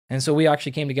And so we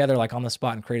actually came together like on the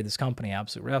spot and created this company,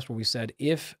 Absolute Rest, where we said,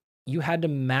 if you had to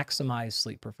maximize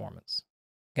sleep performance,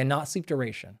 and not sleep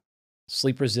duration,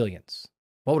 sleep resilience,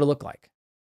 what would it look like?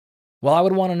 Well, I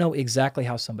would want to know exactly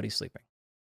how somebody's sleeping.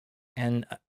 And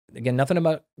again, nothing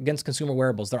against consumer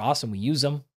wearables. They're awesome. We use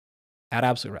them at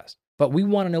Absolute Rest. But we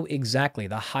want to know exactly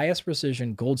the highest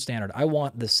precision, gold standard. I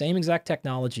want the same exact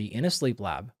technology in a sleep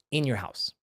lab in your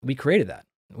house. We created that.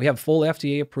 We have full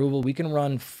FDA approval. We can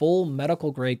run full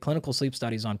medical grade clinical sleep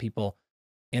studies on people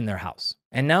in their house.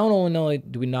 And now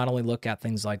do we not only look at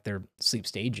things like their sleep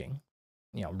staging,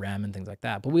 REM and things like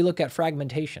that, but we look at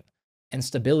fragmentation and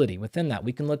stability within that.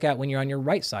 We can look at when you're on your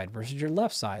right side versus your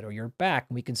left side or your back.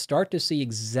 And we can start to see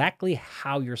exactly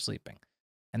how you're sleeping.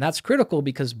 And that's critical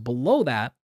because below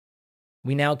that,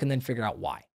 we now can then figure out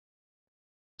why.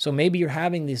 So maybe you're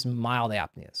having these mild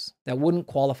apneas that wouldn't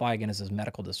qualify again as a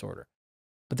medical disorder,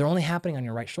 but they're only happening on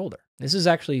your right shoulder. This is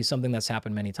actually something that's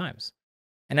happened many times.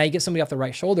 And now you get somebody off the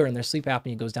right shoulder and their sleep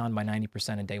apnea goes down by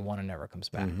 90% in day one and never comes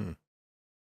back. Mm-hmm.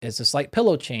 It's a slight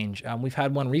pillow change. We've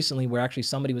had one recently where actually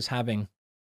somebody was having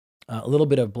a little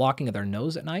bit of blocking of their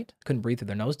nose at night, couldn't breathe through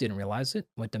their nose, didn't realize it,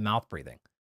 went to mouth breathing.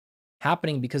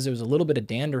 Happening because there was a little bit of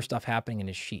dander stuff happening in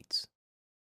his sheets.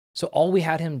 So all we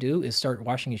had him do is start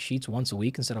washing his sheets once a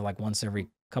week instead of like once every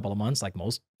couple of months, like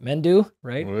most men do,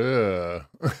 right?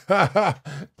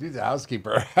 Dude's a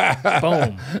housekeeper.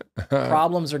 Boom.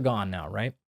 Problems are gone now,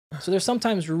 right? So there's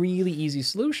sometimes really easy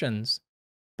solutions,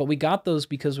 but we got those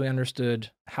because we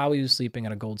understood how he was sleeping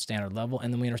at a gold standard level,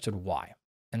 and then we understood why.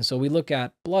 And so we look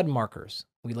at blood markers.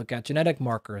 We look at genetic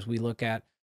markers. We look at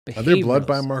behaviors. Are there blood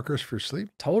biomarkers for sleep?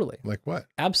 Totally. Like what?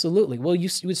 Absolutely. Well, you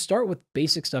would start with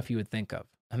basic stuff you would think of.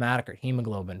 Hematocrit,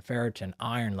 hemoglobin, ferritin,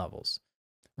 iron levels.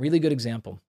 Really good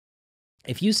example.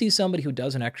 If you see somebody who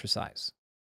doesn't exercise,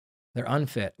 they're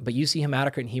unfit, but you see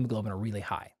hematocrit and hemoglobin are really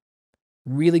high,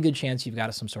 really good chance you've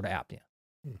got some sort of apnea.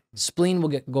 Mm-hmm. Spleen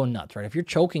will go nuts, right? If you're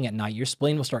choking at night, your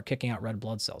spleen will start kicking out red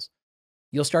blood cells.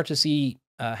 You'll start to see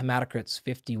hematocrits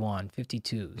 51,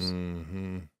 52s,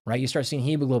 mm-hmm. right? You start seeing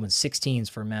hemoglobin 16s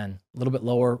for men, a little bit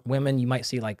lower. Women, you might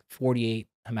see like 48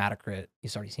 hematocrit. You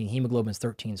start seeing hemoglobins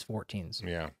 13s, 14s.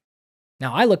 Yeah.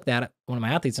 Now I looked at it, one of my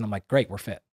athletes, and I'm like, great, we're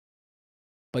fit.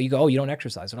 But you go, oh, you don't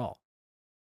exercise at all.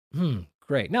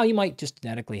 Great. Now you might just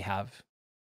genetically have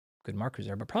good markers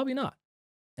there, but probably not.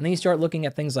 And then you start looking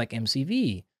at things like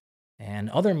MCV and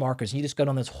other markers. And you just go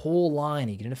down this whole line.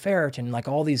 You get into ferritin, like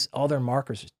all these other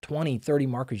markers, 20, 30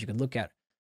 markers you could look at.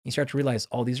 You start to realize,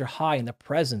 oh, these are high in the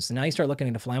presence. And now you start looking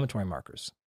at inflammatory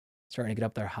markers, starting to get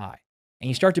up there high. And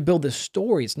you start to build this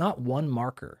story. It's not one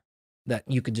marker that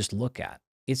you could just look at.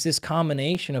 It's this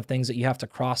combination of things that you have to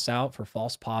cross out for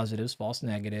false positives, false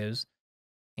negatives,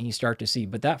 and you start to see.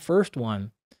 But that first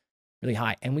one, really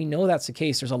high. And we know that's the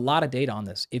case. There's a lot of data on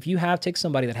this. If you take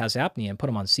somebody that has apnea and put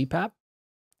them on CPAP,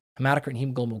 hematocrit and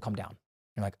hemoglobin will come down.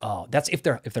 You're like, oh, that's if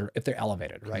they're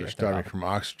elevated, right? They're starting from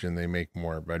oxygen, they make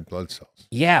more red blood cells.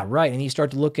 Yeah, right. And you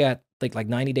start to look at like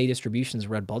 90-day distributions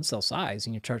of red blood cell size,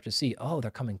 and you start to see, oh,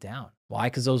 they're coming down. Why?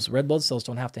 Because those red blood cells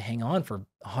don't have to hang on for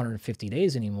 150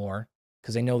 days anymore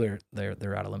because they know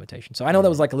they're out of limitation. So I know that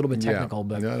was like a little bit technical,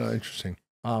 but no, interesting.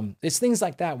 It's things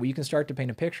like that where you can start to paint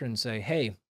a picture and say,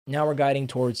 hey, now we're guiding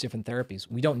towards different therapies.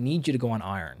 We don't need you to go on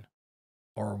iron,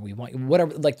 or we want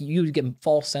whatever. Like you get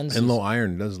false senses. And low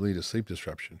iron does lead to sleep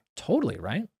disruption. Totally,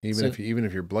 right? Even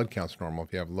if your blood count's normal,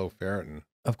 if you have low ferritin.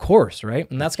 Of course, right?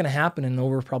 And that's going to happen in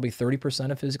over probably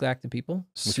 30% of physically active people.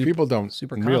 Which people don't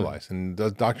realize, and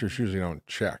the doctors usually don't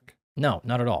check. No,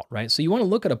 not at all, right? So you want to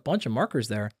look at a bunch of markers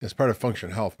there. As part of Function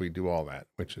Health, we do all that,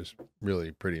 which is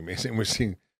really pretty amazing. We're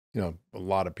seeing, a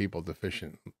lot of people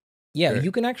deficient. Yeah,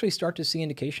 you can actually start to see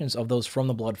indications of those from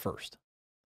the blood first.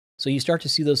 So you start to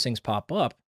see those things pop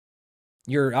up.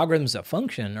 Your algorithms that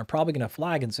function are probably going to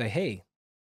flag and say, hey,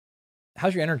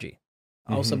 how's your energy?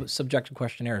 Mm-hmm. Subjective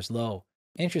questionnaire is low.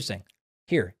 Interesting.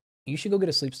 Here, you should go get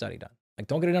a sleep study done. Like,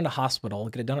 don't get it done at a hospital.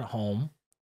 Get it done at home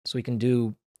so we can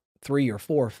do 3 or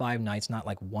 4 or 5 nights, not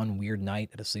like one weird night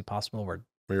at a sleep hospital where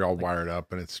you're all wired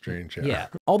up and it's strange. Yeah.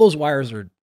 All those wires you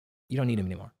don't need them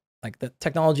anymore. Like the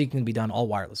technology can be done all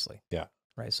wirelessly. Yeah.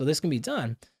 Right. So this can be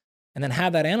done and then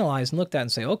have that analyzed and looked at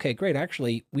and say, okay, great.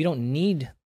 Actually, we don't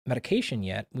need medication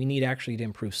yet. We need actually to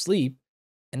improve sleep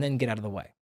and then get out of the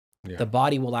way. Yeah. The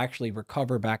body will actually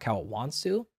recover back how it wants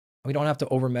to. We don't have to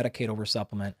over medicate, over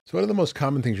supplement. So what are the most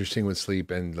common things you're seeing with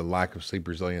sleep and the lack of sleep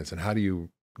resilience, and how do you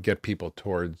get people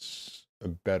towards a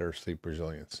better sleep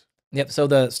resilience? Yep. So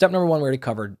the step number 1 we already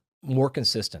covered, more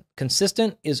consistent.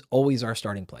 Consistent is always our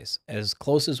starting place, as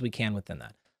close as we can within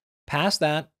that. Past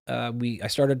that, I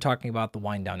started talking about the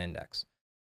wind down index.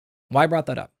 Why I brought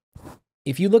that up?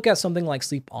 if you look at something like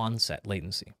sleep onset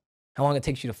latency, how long it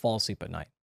takes you to fall asleep at night,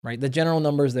 right? The general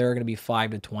numbers there are going to be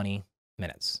 5 to 20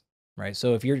 minutes, right?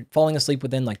 So if you're falling asleep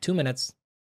within like 2 minutes,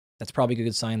 that's probably a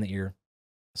good sign that you're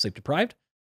sleep deprived.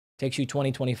 Takes you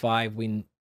 20, 25, we're going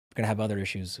to have other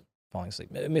issues falling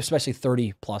asleep, especially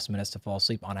 30 plus minutes to fall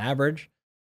asleep on average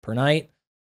per night.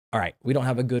 All right, we don't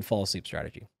have a good fall asleep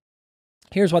strategy.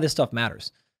 Here's why this stuff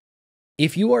matters.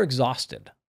 If you are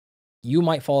exhausted, you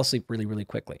might fall asleep really, really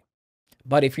quickly.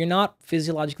 But if you're not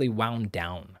physiologically wound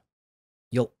down,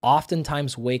 you'll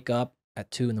oftentimes wake up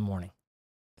at 2 in the morning,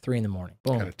 3 in the morning.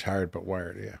 Boom. Kind of tired, but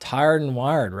wired. Yeah. Tired and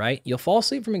wired, right? You'll fall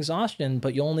asleep from exhaustion,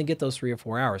 but you'll only get those 3 or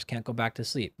 4 hours. Can't go back to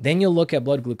sleep. Then you'll look at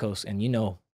blood glucose and you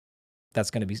know that's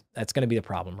going to be the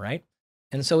problem, right?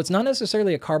 And so it's not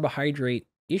necessarily a carbohydrate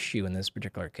issue in this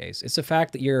particular case. It's the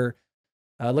fact that you're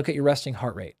look at your resting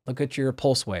heart rate, look at your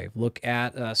pulse wave, look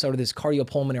at sort of these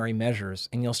cardiopulmonary measures,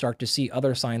 and you'll start to see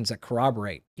other signs that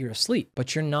corroborate you're asleep,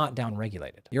 but you're not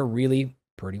down-regulated. You're really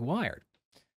pretty wired.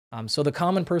 So the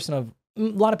common person a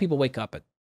lot of people wake up at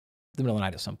the middle of the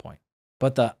night at some point,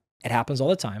 but it happens all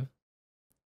the time.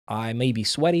 I may be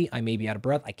sweaty, I may be out of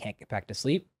breath, I can't get back to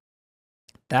sleep.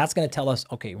 That's going to tell us,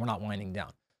 okay, we're not winding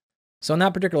down. So in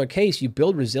that particular case, you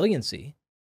build resiliency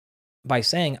by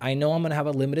saying, I know I'm going to have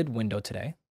a limited window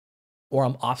today, or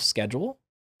I'm off schedule.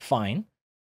 Fine.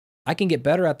 I can get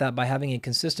better at that by having a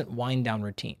consistent wind down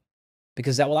routine,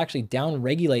 because that will actually down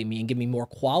regulate me and give me more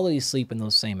quality sleep in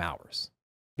those same hours,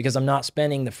 because I'm not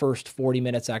spending the first 40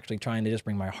 minutes actually trying to just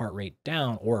bring my heart rate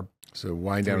down. Or so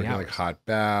wind down would be like hot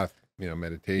bath,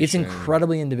 meditation. It's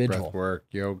incredibly individual. Breath work,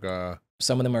 yoga.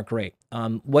 Some of them are great.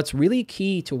 What's really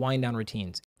key to wind down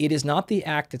routines, it is not the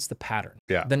act, it's the pattern.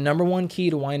 Yeah. The number one key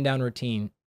to wind down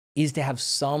routine is to have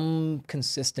some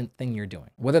consistent thing you're doing.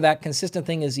 Whether that consistent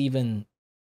thing is even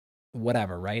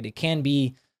whatever, right? It can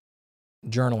be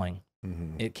journaling.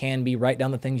 Mm-hmm. It can be write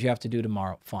down the things you have to do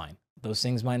tomorrow. Fine. Those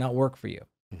things might not work for you.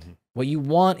 Mm-hmm. What you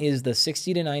want is the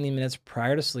 60 to 90 minutes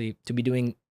prior to sleep to be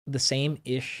doing the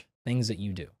same-ish things that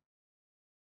you do.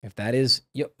 If that is,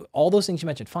 all those things you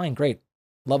mentioned, fine, great.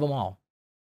 Love them all.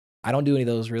 I don't do any of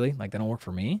those really. Like, they don't work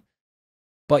for me.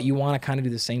 But you want to kind of do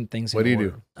the same things. What do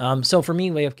you do? So for me,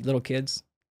 we have little kids.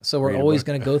 So we're always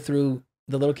going to go through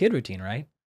the little kid routine, right?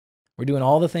 We're doing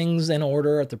all the things in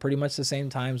order at pretty much the same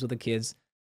times with the kids.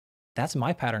 That's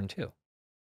my pattern too.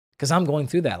 Because I'm going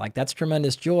through that. Like, that's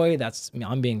tremendous joy.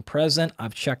 I'm being present.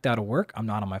 I've checked out of work. I'm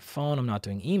not on my phone. I'm not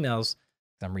doing emails.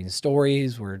 I'm reading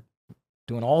stories. We're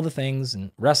doing all the things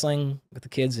and wrestling with the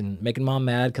kids and making mom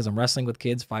mad because I'm wrestling with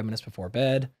kids 5 minutes before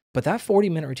bed. But that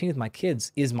 40-minute routine with my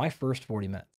kids is my first 40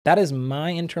 minutes. That is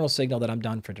my internal signal that I'm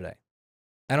done for today.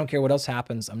 I don't care what else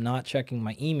happens. I'm not checking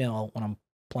my email when I'm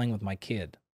playing with my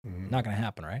kid. Mm-hmm. Not going to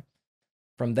happen, right?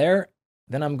 From there,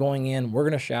 then I'm going in. We're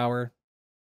going to shower.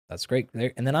 That's great.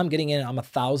 And then I'm getting in. I'm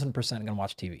 1,000% going to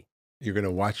watch TV. You're going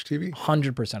to watch TV?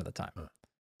 100% of the time. Huh.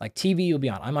 Like, TV you'll be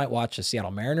on. I might watch a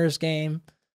Seattle Mariners game.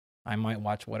 I might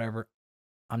watch whatever.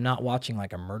 I'm not watching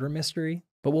like a murder mystery,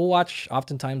 but we'll watch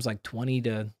oftentimes like 20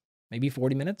 to maybe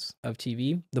 40 minutes of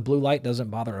TV. The blue light doesn't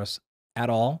bother us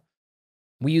at all.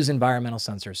 We use environmental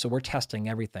sensors, so we're testing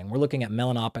everything. We're looking at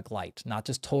melanopic light, not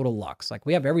just total lux. Like,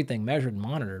 we have everything measured and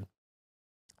monitored.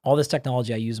 All this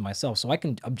technology I use myself, so I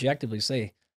can objectively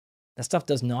say that stuff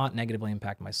does not negatively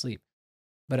impact my sleep,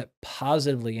 but it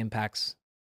positively impacts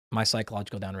my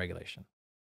psychological downregulation.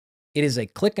 It is a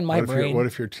click in my brain. What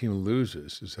if your team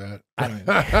loses? Is that? I don't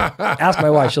know. Ask my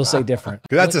wife. She'll say different.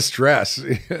 That's a stress.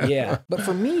 Yeah. But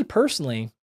for me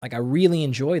personally, like, I really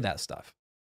enjoy that stuff,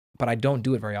 but I don't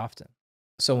do it very often.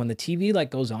 So when the TV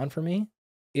like goes on for me,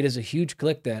 it is a huge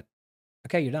click that,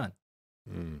 okay, you're done.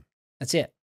 Mm. That's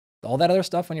it. All that other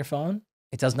stuff on your phone,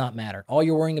 it does not matter. All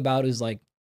you're worrying about is like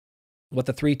what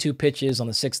the 3-2 pitch is on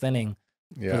the 6th inning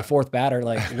for the 4th batter.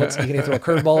 Like, what's he going to throw a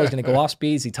curveball? He's going to go off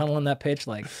speed. Is he tunneling that pitch?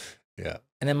 Like, yeah.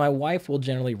 And then my wife will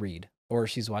generally read, or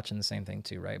she's watching the same thing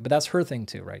too, right? But that's her thing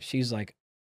too, right? She's like,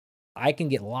 I can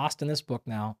get lost in this book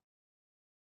now.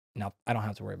 Now I don't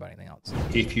have to worry about anything else.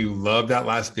 If you love that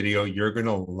last video, you're going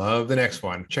to love the next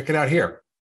one. Check it out here.